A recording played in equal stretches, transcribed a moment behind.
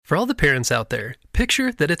For all the parents out there,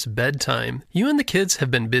 picture that it's bedtime. You and the kids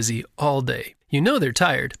have been busy all day. You know they're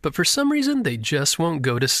tired, but for some reason they just won't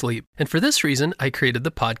go to sleep. And for this reason, I created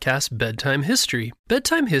the podcast Bedtime History.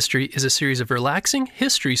 Bedtime History is a series of relaxing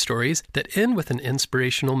history stories that end with an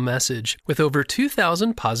inspirational message. With over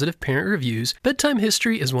 2,000 positive parent reviews, Bedtime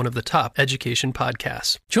History is one of the top education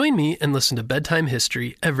podcasts. Join me and listen to Bedtime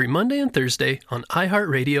History every Monday and Thursday on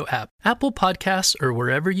iHeartRadio app, Apple Podcasts, or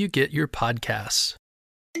wherever you get your podcasts.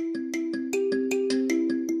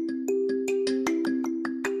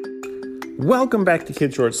 Welcome back to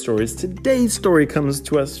Kid Short Stories. Today's story comes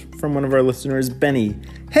to us from one of our listeners, Benny.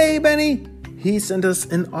 Hey, Benny! He sent us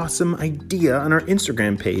an awesome idea on our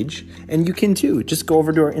Instagram page, and you can too. Just go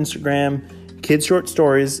over to our Instagram, Kid Short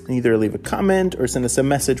Stories, and either leave a comment or send us a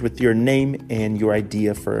message with your name and your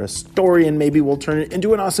idea for a story, and maybe we'll turn it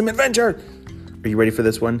into an awesome adventure. Are you ready for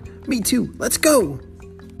this one? Me too. Let's go!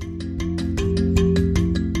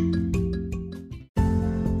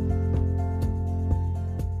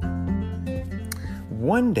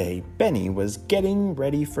 One day, Benny was getting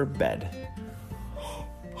ready for bed.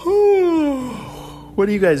 What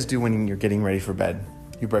do you guys do when you're getting ready for bed?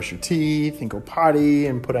 You brush your teeth and go potty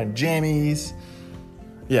and put on jammies.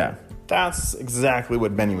 Yeah, that's exactly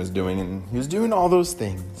what Benny was doing, and he was doing all those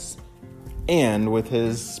things. And with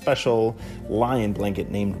his special lion blanket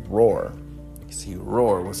named Roar. You see,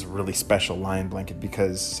 Roar was a really special lion blanket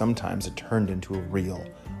because sometimes it turned into a real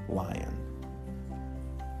lion.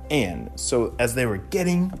 And so as they were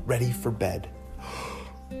getting ready for bed,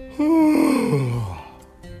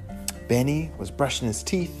 Benny was brushing his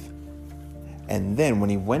teeth. And then when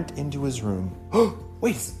he went into his room,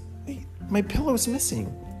 wait, my pillow's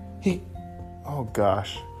missing. Oh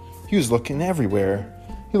gosh, he was looking everywhere.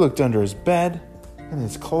 He looked under his bed, in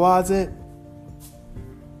his closet.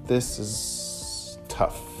 This is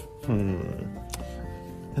tough. And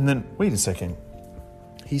then, wait a second.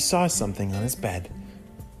 He saw something on his bed.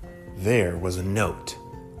 There was a note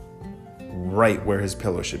right where his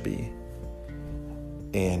pillow should be.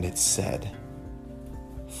 And it said,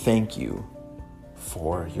 "Thank you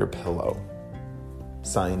for your pillow.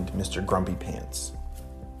 Signed, Mr. Grumpy Pants."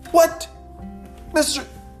 What?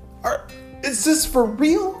 Is this for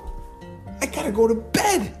real? I gotta go to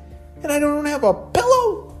bed and I don't have a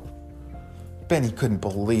pillow? Benny couldn't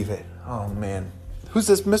believe it. Oh man, who's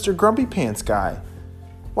this Mr. Grumpy Pants guy?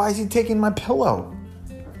 Why is he taking my pillow?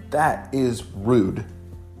 That is rude.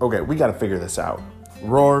 Okay, we gotta figure this out.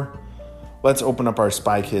 Roar, let's open up our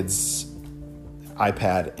Spy Kids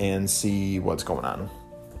iPad and see what's going on.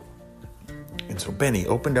 And so Benny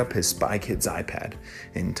opened up his Spy Kids iPad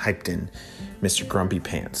and typed in Mr. Grumpy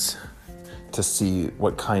Pants to see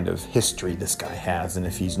what kind of history this guy has and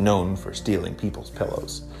if he's known for stealing people's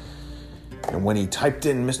pillows. And when he typed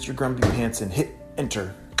in Mr. Grumpy Pants and hit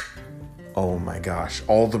enter, oh my gosh,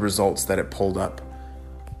 all the results that it pulled up.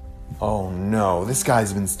 Oh no, this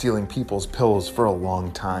guy's been stealing people's pillows for a long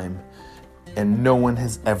time, and no one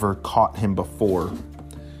has ever caught him before.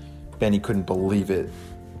 Benny couldn't believe it.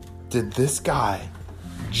 Did this guy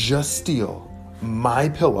just steal my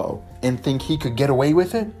pillow and think he could get away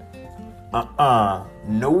with it?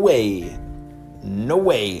 No way.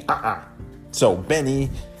 So Benny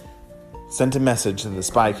sent a message to the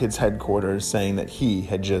Spy Kids headquarters saying that he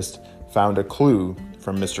had just found a clue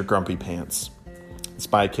from Mr. Grumpy Pants.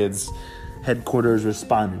 Spy Kids headquarters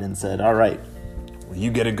responded and said, "All right, will you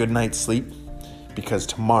get a good night's sleep? Because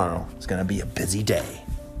tomorrow is going to be a busy day."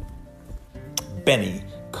 Benny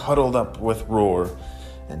cuddled up with Roar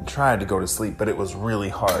and tried to go to sleep, but it was really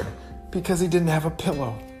hard because he didn't have a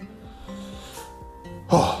pillow.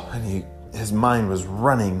 And his mind was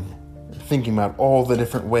running, thinking about all the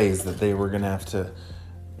different ways that they were going to have to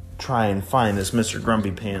try and find this Mr.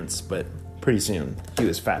 Grumpy Pants, but pretty soon he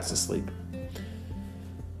was fast asleep.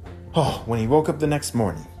 When he woke up the next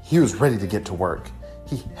morning, he was ready to get to work.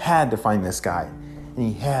 He had to find this guy, and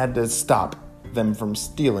he had to stop them from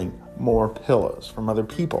stealing more pillows from other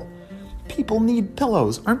people. People need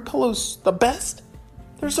pillows. Aren't pillows the best?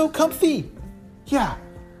 They're so comfy. Yeah.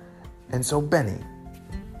 And so Benny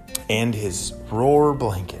and his Roar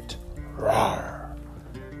blanket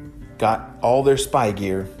got all their spy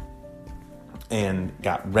gear and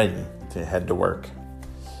got ready to head to work.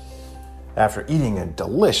 After eating a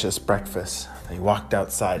delicious breakfast, they walked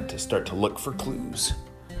outside to start to look for clues.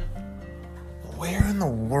 Where in the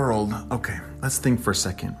world? Okay, let's think for a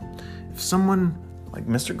second. If someone like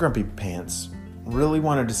Mr. Grumpy Pants really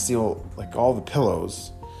wanted to steal like all the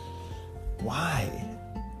pillows, why?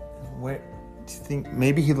 Where do you think?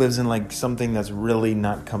 Maybe he lives in like something that's really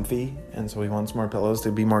not comfy, and so he wants more pillows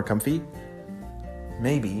to be more comfy?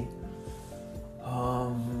 Maybe.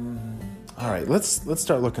 all right, let's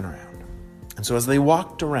start looking around. And so as they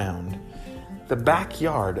walked around, the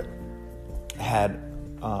backyard had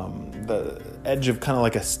the edge of kind of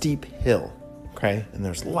like a steep hill, okay? And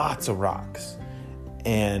there's lots of rocks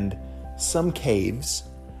and some caves.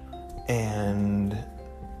 And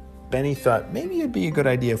Benny thought maybe it'd be a good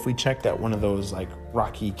idea if we checked out one of those like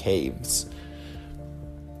rocky caves.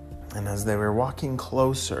 And as they were walking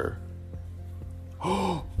closer,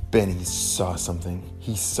 Benny saw something.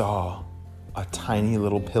 He saw a tiny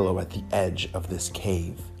little pillow at the edge of this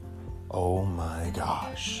cave. Oh my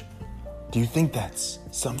gosh. Do you think that's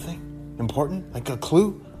something important? Like a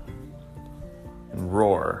clue? And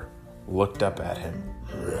Roar looked up at him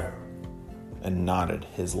and nodded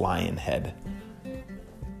his lion head.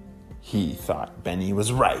 He thought Benny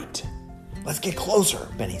was right. Let's get closer,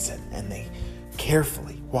 Benny said. And they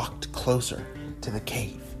carefully walked closer to the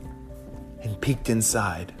cave and peeked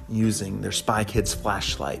inside using their Spy Kids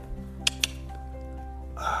flashlight.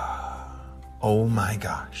 Oh my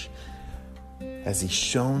gosh. As he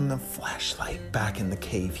shone the flashlight back in the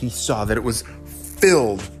cave, he saw that it was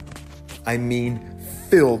filled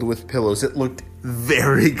with pillows. It looked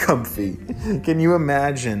very comfy. Can you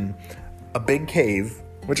imagine a big cave,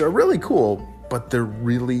 which are really cool, but they're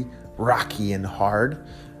really rocky and hard?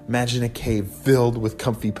 Imagine a cave filled with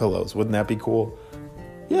comfy pillows. Wouldn't that be cool?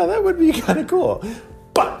 Yeah, that would be kind of cool.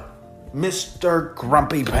 But Mr.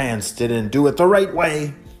 Grumpy Pants didn't do it the right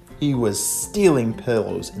way. He was stealing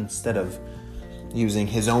pillows instead of using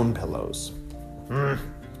his own pillows.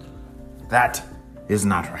 That is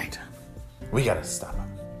not right. We gotta stop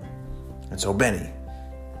him. And so Benny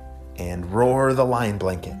and Roar the lion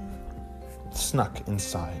blanket snuck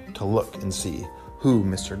inside to look and see who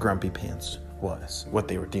Mr. Grumpy Pants was, what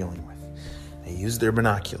they were dealing with. They used their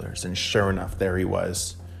binoculars, and sure enough, there he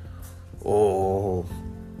was. Oh,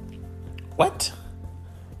 what?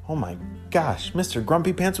 Oh my gosh, Mr.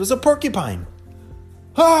 Grumpy Pants was a porcupine.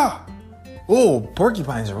 Ah! Oh,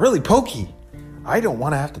 porcupines are really pokey. I don't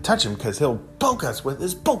want to have to touch him because he'll poke us with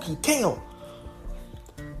his pokey tail.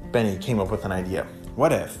 Benny came up with an idea.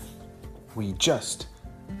 What if we just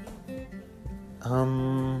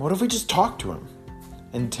talk to him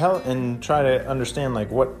and try to understand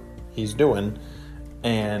like what he's doing,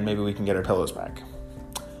 and maybe we can get our pillows back.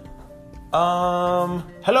 Hello.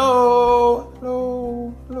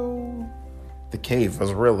 The cave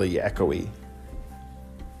was really echoey.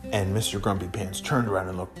 And Mr. Grumpy Pants turned around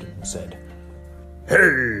and looked and said,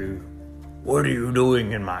 "Hey, what are you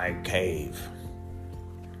doing in my cave?"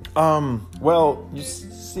 Well, you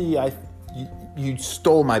see, you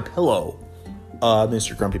stole my pillow,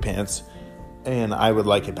 Mr. Grumpy Pants, and I would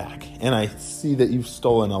like it back. And I see that you've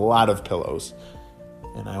stolen a lot of pillows,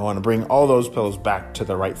 and I want to bring all those pillows back to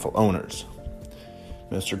the rightful owners.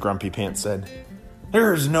 Mr. Grumpy Pants said,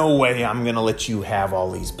 "There's no way I'm going to let you have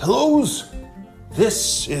all these pillows.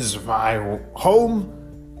 This is my home,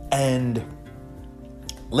 and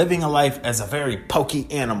living a life as a very pokey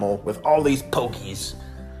animal with all these pokies,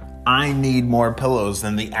 I need more pillows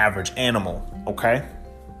than the average animal, okay?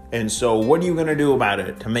 And so what are you going to do about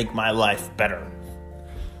it to make my life better?"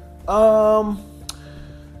 Well,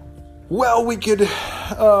 we could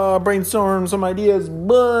brainstorm some ideas,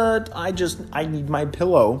 but I need my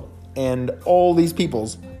pillow and all these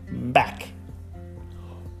people's back.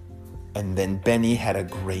 And then Benny had a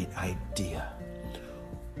great idea.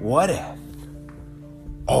 What if?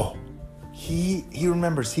 Oh, he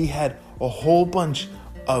remembers he had a whole bunch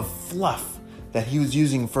of fluff that he was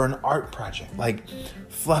using for an art project, like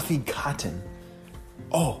fluffy cotton.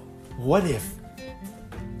 Oh, what if?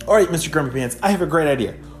 All right, Mr. Grumpy Pants, I have a great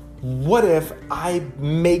idea. What if I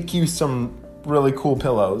make you some really cool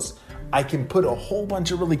pillows? I can put a whole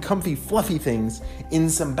bunch of really comfy, fluffy things in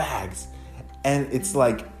some bags, and it's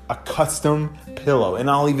like a custom pillow, and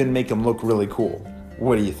I'll even make them look really cool.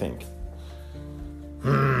 What do you think?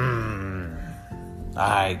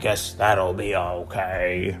 I guess that'll be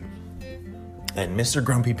okay. And Mr.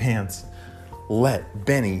 Grumpy Pants let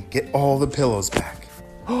Benny get all the pillows back.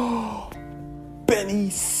 Benny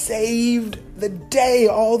saved the day.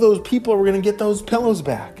 All those people were going to get those pillows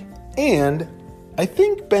back. And I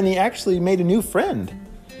think Benny actually made a new friend.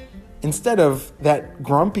 Instead of that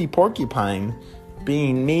grumpy porcupine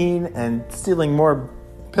being mean and stealing more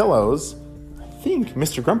pillows, I think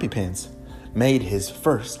Mr. Grumpy Pants made his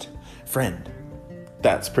first friend.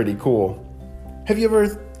 That's pretty cool. Have you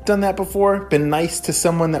ever done that before? Been nice to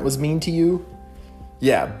someone that was mean to you?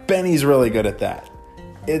 Yeah, Benny's really good at that.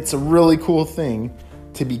 It's a really cool thing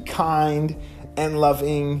to be kind and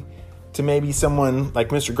loving to maybe someone like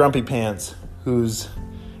Mr. Grumpy Pants who's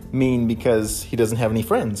mean because he doesn't have any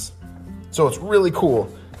friends. So it's really cool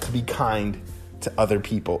to be kind to other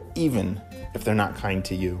people, even if they're not kind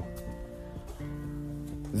to you.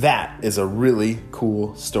 That is a really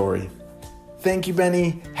cool story. Thank you,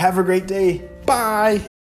 Benny. Have a great day. Bye.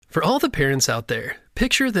 For all the parents out there,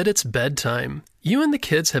 picture that it's bedtime. You and the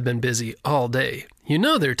kids have been busy all day. You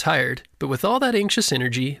know they're tired, but with all that anxious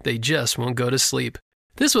energy, they just won't go to sleep.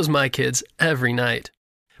 This was my kids every night.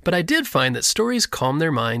 But I did find that stories calmed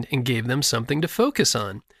their mind and gave them something to focus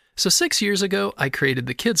on. So 6 years ago, I created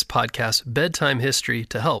the kids' podcast, Bedtime History,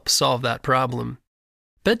 to help solve that problem.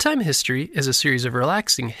 Bedtime History is a series of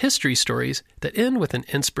relaxing history stories that end with an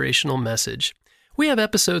inspirational message. We have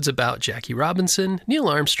episodes about Jackie Robinson, Neil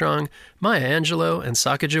Armstrong, Maya Angelou, and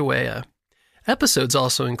Sacagawea. Episodes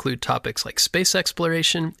also include topics like space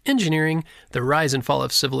exploration, engineering, the rise and fall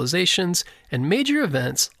of civilizations, and major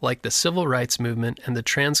events like the Civil Rights Movement and the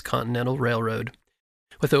Transcontinental Railroad.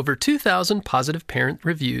 With over 2,000 positive parent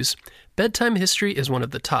reviews, Bedtime History is one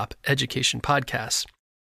of the top education podcasts.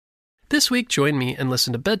 This week, join me and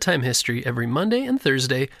listen to Bedtime History every Monday and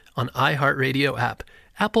Thursday on iHeartRadio app,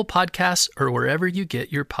 Apple Podcasts, or wherever you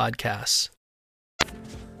get your podcasts.